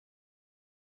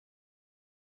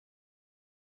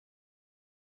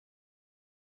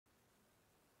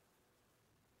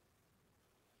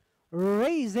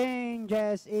Racing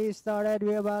just is started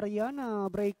with Ariana.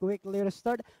 Break quick clear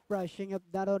start. Rushing up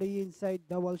that on the inside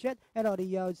double shot. And on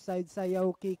the outside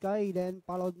Sayaw Kikai. Then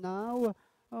followed now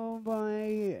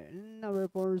by number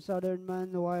 4 Southern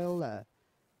Man while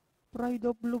Pride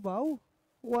of Lubao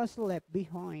was left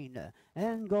behind.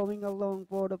 And going along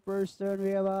for the first turn,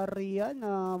 we have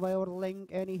Ariana by our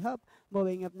length and a half.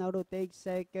 Moving up now to take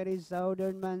second is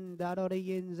Southern Man. That on the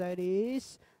inside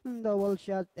is double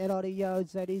shot, and on the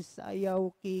outside is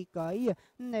Sayaw Kikai.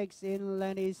 Next in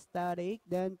line is Static,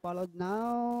 then followed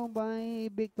now by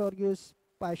Victorious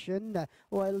Passion,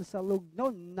 while sa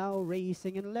Lugnon now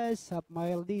racing in less half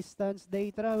mile distance they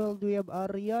traveled. We have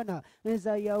Ariana,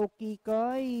 Sayaw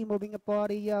Kikai moving up for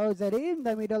the outside. In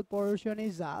the middle portion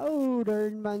is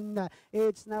Southern Man.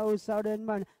 It's now Southern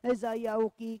Man. Sayaw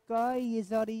Kikai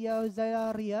is on the outside.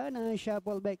 Ariana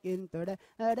shuffle back into the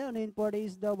down in for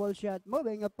this double shot.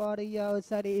 Moving up for the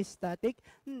outside is Static.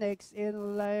 Next in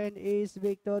line is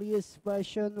Victorious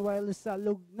Passion, while sa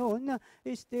Lugnon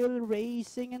is still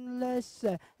racing in less.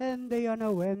 And they are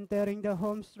now entering the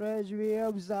home stretch. We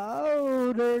have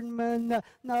Southern Man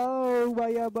now by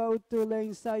about 2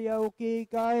 lengths. Sayaw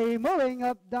Kikai moving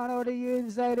up down on the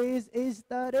inside is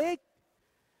Static.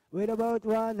 With about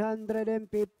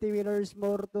 150 meters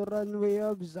more to run, we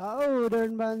have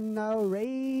Southern Man now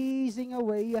racing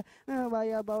away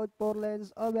by about 4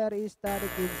 lengths over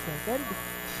Static in second.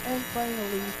 And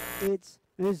finally, it's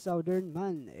Southern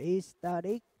Man,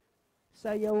 Static,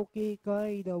 Sayaw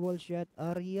Kikai, double shot,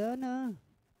 Ariana.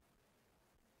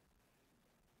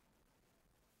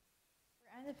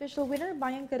 Unofficial winner,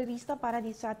 Bayang Karerista para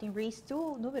di sa ating race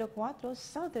 2, numero 4,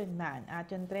 Southern Man. At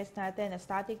yung tres natin na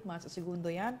Static, mas sa segundo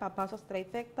yan, papasok sa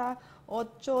trifecta,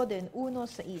 8, then 1,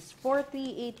 6, 4,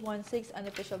 3, 8, 1, 6,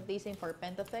 unofficial placing for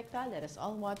pentafecta. Let us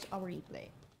all watch our replay.